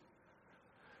writers.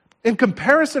 In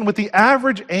comparison with the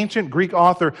average ancient Greek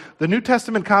author, the New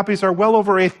Testament copies are well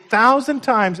over 1,000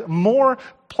 times more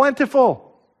plentiful.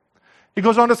 He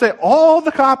goes on to say all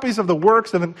the copies of the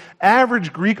works of an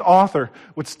average Greek author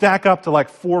would stack up to like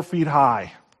 4 feet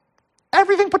high.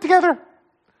 Everything put together.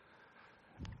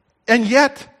 And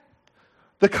yet,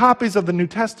 the copies of the New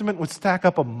Testament would stack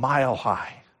up a mile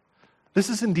high. This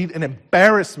is indeed an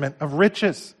embarrassment of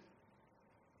riches.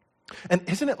 And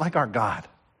isn't it like our God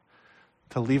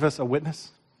to leave us a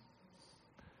witness?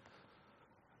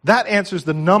 That answers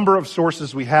the number of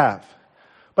sources we have.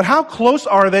 But how close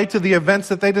are they to the events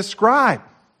that they describe?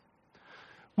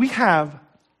 We have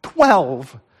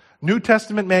 12 New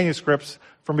Testament manuscripts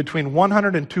from between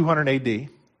 100 and 200 AD,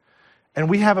 and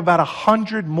we have about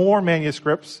 100 more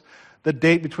manuscripts that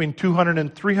date between 200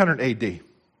 and 300 AD.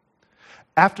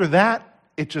 After that,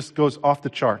 it just goes off the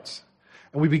charts.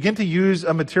 And we begin to use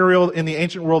a material in the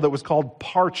ancient world that was called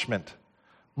parchment,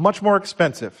 much more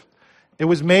expensive. It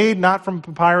was made not from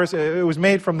papyrus, it was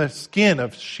made from the skin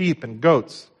of sheep and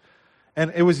goats.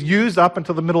 And it was used up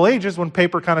until the Middle Ages when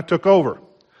paper kind of took over.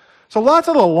 So lots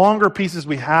of the longer pieces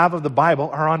we have of the Bible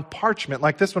are on parchment,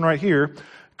 like this one right here,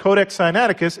 Codex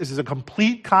Sinaiticus is a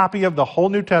complete copy of the whole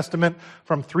New Testament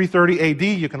from 330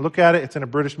 AD. You can look at it. It's in a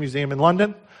British museum in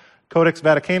London. Codex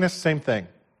Vaticanus, same thing.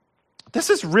 This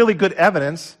is really good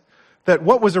evidence that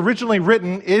what was originally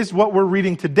written is what we're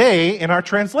reading today in our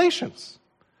translations.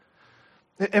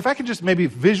 If I could just maybe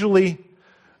visually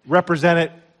represent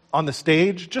it on the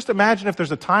stage, just imagine if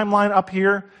there's a timeline up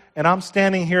here and I'm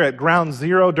standing here at ground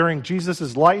zero during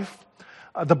Jesus' life.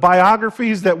 The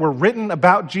biographies that were written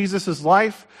about Jesus'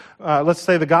 life, let's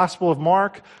say the Gospel of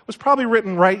Mark, was probably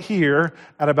written right here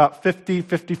at about 50,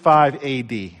 55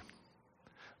 AD.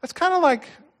 That's kind of like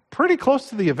pretty close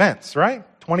to the events, right?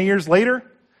 20 years later?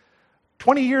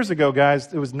 20 years ago, guys,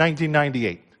 it was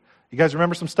 1998. You guys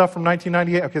remember some stuff from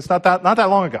 1998? Okay, it's not that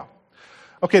long ago.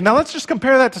 Okay, now let's just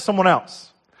compare that to someone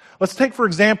else. Let's take, for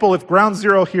example, if ground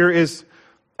zero here is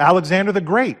Alexander the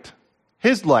Great,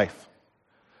 his life.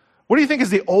 What do you think is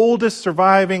the oldest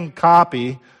surviving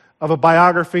copy of a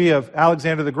biography of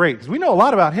Alexander the Great? Because we know a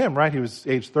lot about him, right? He was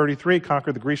age 33,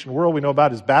 conquered the Grecian world. We know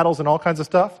about his battles and all kinds of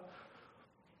stuff.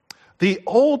 The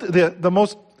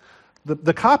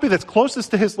copy that's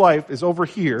closest to his life is over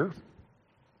here,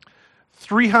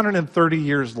 330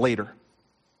 years later.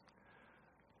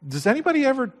 Does anybody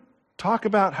ever talk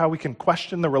about how we can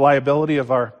question the reliability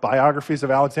of our biographies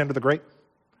of Alexander the Great?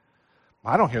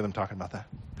 I don't hear them talking about that.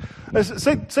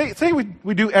 Say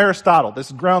we do Aristotle. This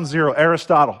is ground zero,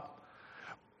 Aristotle.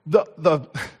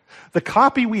 The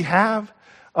copy we have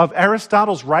of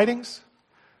Aristotle's writings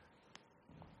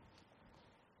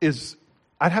is,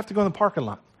 I'd have to go in the parking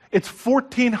lot. It's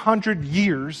 1,400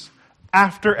 years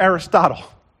after Aristotle.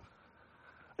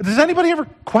 Does anybody ever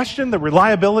question the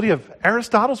reliability of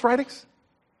Aristotle's writings?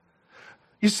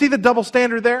 You see the double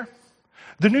standard there?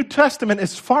 The New Testament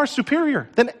is far superior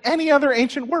than any other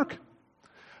ancient work.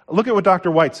 Look at what Dr.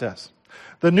 White says.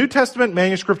 The New Testament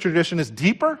manuscript tradition is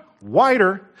deeper,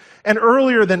 wider, and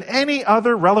earlier than any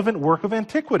other relevant work of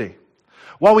antiquity.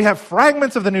 While we have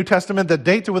fragments of the New Testament that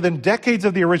date to within decades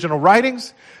of the original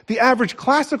writings, the average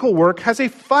classical work has a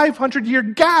 500-year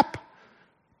gap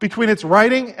between its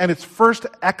writing and its first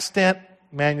extant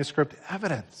manuscript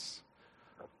evidence.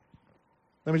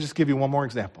 Let me just give you one more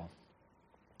example.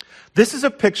 This is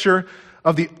a picture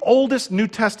of the oldest New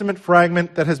Testament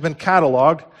fragment that has been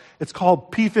cataloged. It's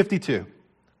called P52.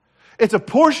 It's a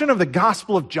portion of the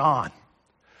Gospel of John.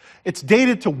 It's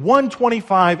dated to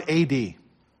 125 AD.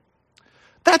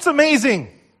 That's amazing.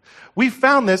 We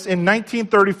found this in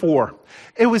 1934.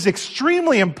 It was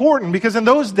extremely important because in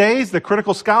those days, the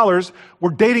critical scholars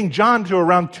were dating John to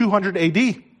around 200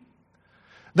 AD.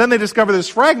 Then they discovered this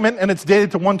fragment, and it's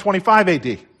dated to 125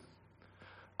 AD.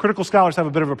 Critical scholars have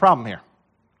a bit of a problem here.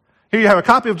 Here you have a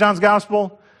copy of John's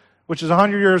Gospel, which is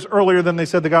 100 years earlier than they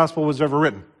said the Gospel was ever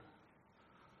written.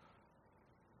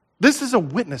 This is a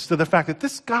witness to the fact that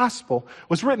this Gospel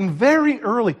was written very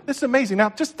early. This is amazing. Now,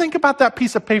 just think about that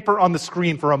piece of paper on the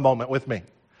screen for a moment with me.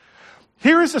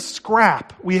 Here is a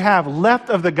scrap we have left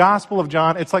of the Gospel of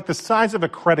John. It's like the size of a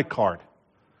credit card.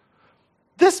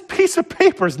 This piece of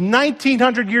paper is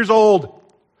 1,900 years old.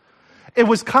 It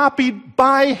was copied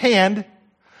by hand,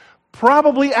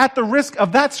 probably at the risk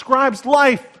of that scribe's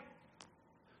life,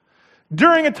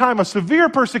 during a time of severe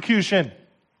persecution.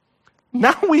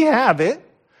 Now we have it,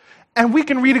 and we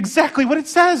can read exactly what it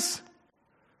says.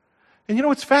 And you know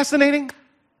what's fascinating?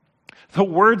 The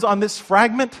words on this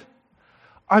fragment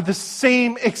are the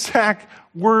same exact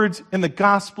words in the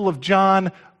Gospel of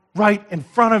John right in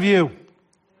front of you.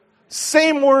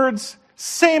 Same words,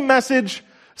 same message,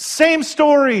 same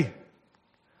story.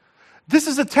 This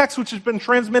is a text which has been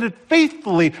transmitted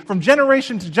faithfully from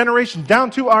generation to generation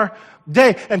down to our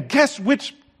day. And guess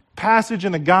which passage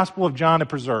in the Gospel of John it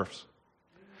preserves?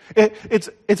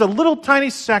 It's a little tiny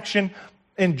section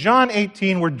in John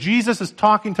 18 where Jesus is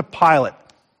talking to Pilate.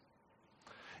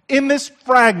 In this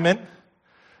fragment,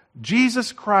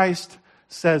 Jesus Christ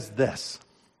says this: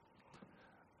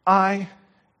 I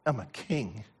am a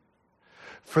king.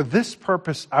 For this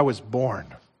purpose I was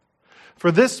born. For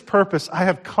this purpose I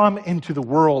have come into the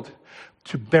world,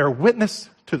 to bear witness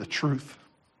to the truth.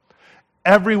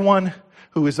 Everyone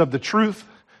who is of the truth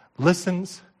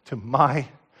listens to my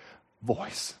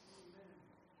voice.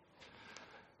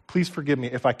 Please forgive me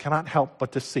if I cannot help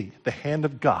but to see the hand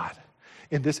of God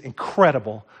in this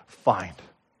incredible find.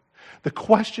 The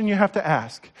question you have to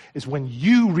ask is, when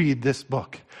you read this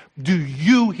book, do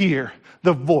you hear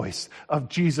the voice of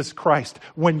Jesus Christ?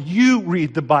 When you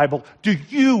read the Bible, do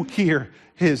you hear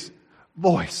his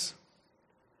voice?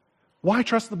 Why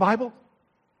trust the Bible?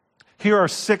 Here are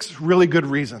 6 really good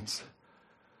reasons.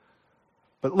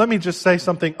 But let me just say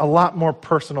something a lot more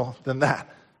personal than that.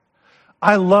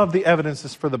 I love the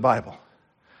evidences for the Bible.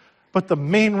 But the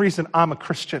main reason I'm a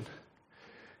Christian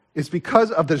is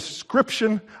because of the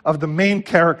description of the main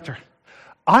character.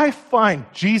 I find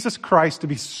Jesus Christ to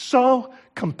be so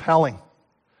compelling.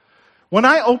 When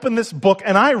I open this book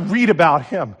and I read about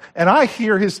him and I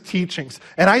hear his teachings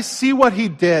and I see what he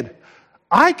did,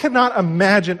 I cannot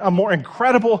imagine a more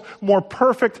incredible, more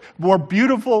perfect, more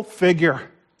beautiful figure.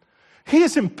 He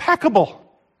is impeccable.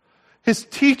 His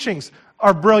teachings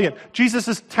are brilliant.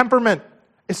 Jesus' temperament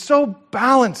is so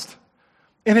balanced.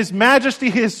 In his majesty,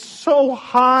 he is so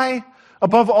high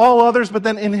above all others, but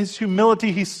then in his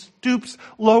humility, he stoops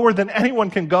lower than anyone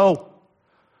can go.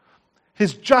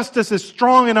 His justice is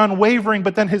strong and unwavering,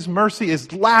 but then his mercy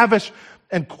is lavish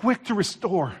and quick to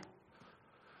restore.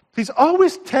 He's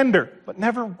always tender, but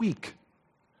never weak.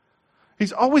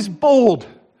 He's always bold,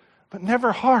 but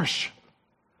never harsh.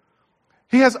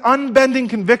 He has unbending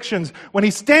convictions when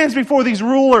he stands before these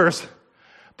rulers,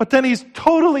 but then he's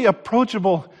totally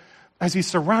approachable as he's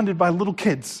surrounded by little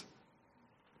kids.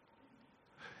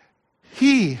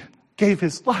 He gave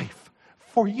his life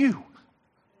for you.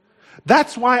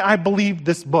 That's why I believe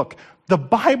this book. The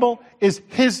Bible is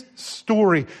his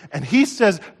story. And he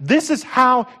says, this is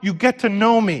how you get to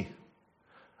know me.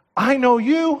 I know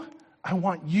you. I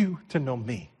want you to know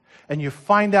me. And you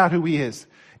find out who he is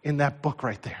in that book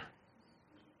right there.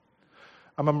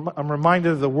 I'm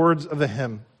reminded of the words of the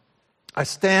hymn. I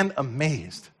stand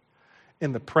amazed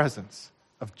in the presence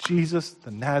of Jesus the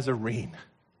Nazarene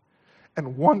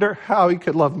and wonder how he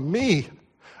could love me,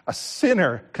 a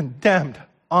sinner condemned,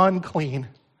 unclean.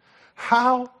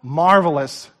 How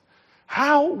marvelous,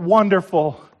 how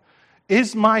wonderful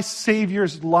is my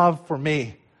Savior's love for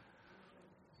me.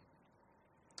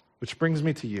 Which brings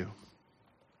me to you.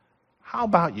 How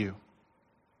about you?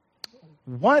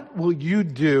 What will you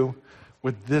do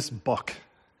with this book?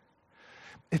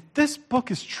 If this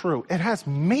book is true, it has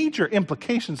major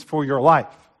implications for your life.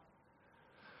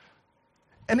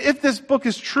 And if this book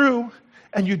is true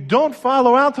and you don't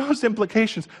follow out those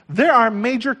implications, there are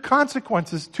major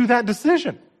consequences to that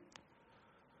decision.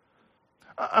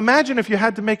 Imagine if you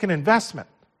had to make an investment.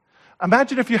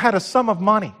 Imagine if you had a sum of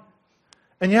money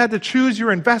and you had to choose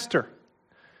your investor.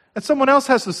 And someone else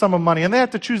has the sum of money and they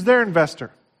have to choose their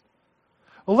investor.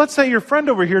 Well, let's say your friend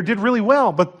over here did really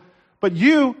well, but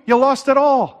you lost it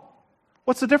all.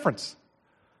 What's the difference?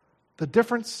 The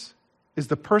difference is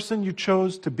the person you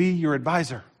chose to be your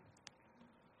advisor.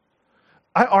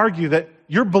 I argue that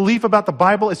your belief about the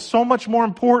Bible is so much more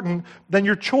important than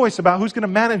your choice about who's going to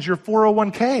manage your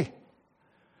 401k.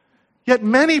 Yet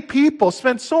many people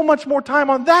spend so much more time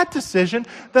on that decision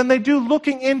than they do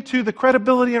looking into the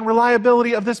credibility and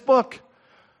reliability of this book.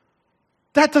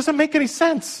 That doesn't make any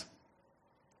sense.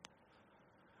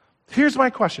 Here's my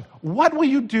question. What will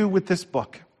you do with this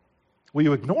book? Will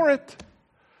you ignore it?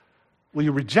 Will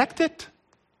you reject it?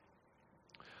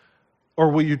 Or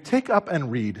will you take up and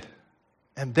read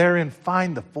and therein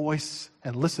find the voice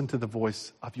and listen to the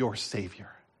voice of your Savior?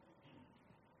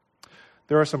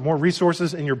 There are some more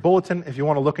resources in your bulletin. If you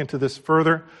want to look into this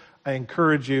further, I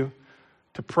encourage you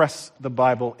to press the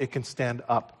Bible. It can stand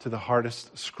up to the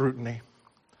hardest scrutiny.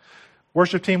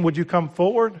 Worship team, would you come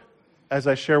forward as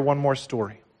I share one more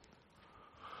story?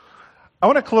 I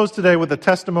want to close today with the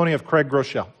testimony of Craig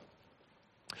Groeschel.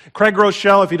 Craig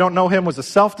Groeschel, if you don't know him, was a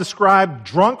self-described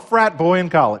drunk frat boy in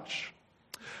college.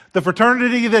 The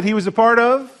fraternity that he was a part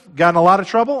of got in a lot of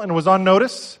trouble and was on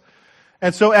notice.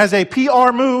 And so as a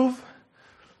PR move,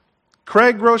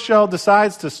 Craig Groeschel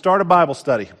decides to start a Bible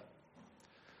study.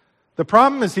 The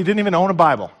problem is he didn't even own a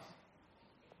Bible.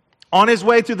 On his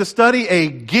way to the study, a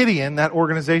Gideon, that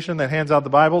organization that hands out the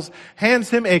Bibles, hands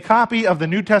him a copy of the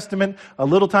New Testament, a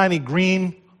little tiny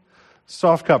green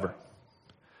soft cover.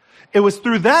 It was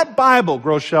through that Bible,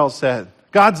 Groeschel said,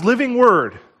 God's living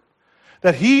word,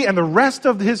 that he and the rest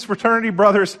of his fraternity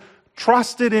brothers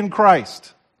trusted in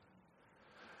Christ.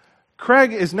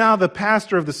 Craig is now the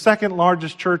pastor of the second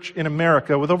largest church in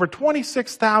America with over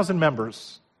 26,000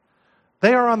 members.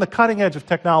 They are on the cutting edge of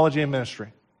technology and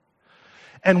ministry.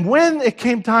 And when it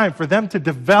came time for them to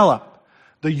develop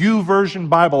the YouVersion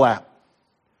Bible app,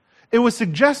 it was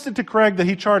suggested to Craig that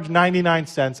he charge 99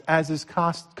 cents as is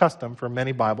custom for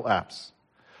many Bible apps.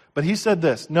 But he said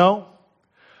this, no,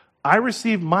 I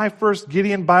received my first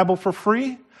Gideon Bible for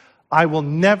free. I will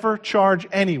never charge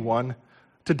anyone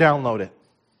to download it.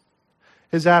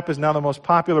 His app is now the most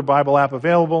popular Bible app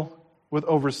available with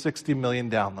over 60 million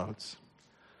downloads.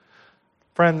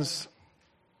 Friends,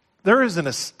 there is an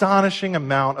astonishing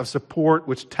amount of support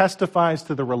which testifies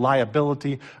to the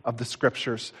reliability of the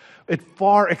Scriptures. It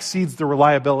far exceeds the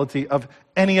reliability of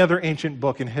any other ancient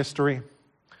book in history.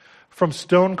 From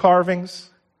stone carvings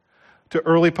to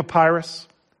early papyrus,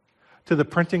 to the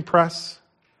printing press,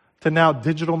 to now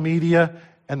digital media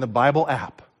and the Bible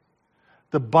app.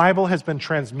 The Bible has been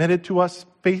transmitted to us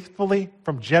faithfully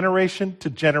from generation to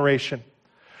generation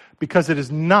because it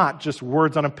is not just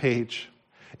words on a page.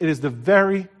 It is the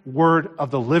very word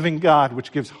of the living God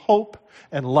which gives hope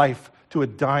and life to a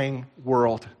dying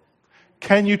world.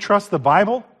 Can you trust the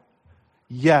Bible?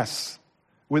 Yes,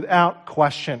 without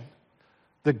question.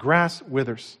 The grass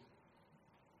withers.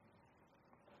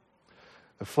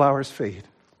 The flowers fade.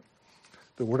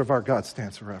 The word of our God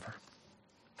stands forever.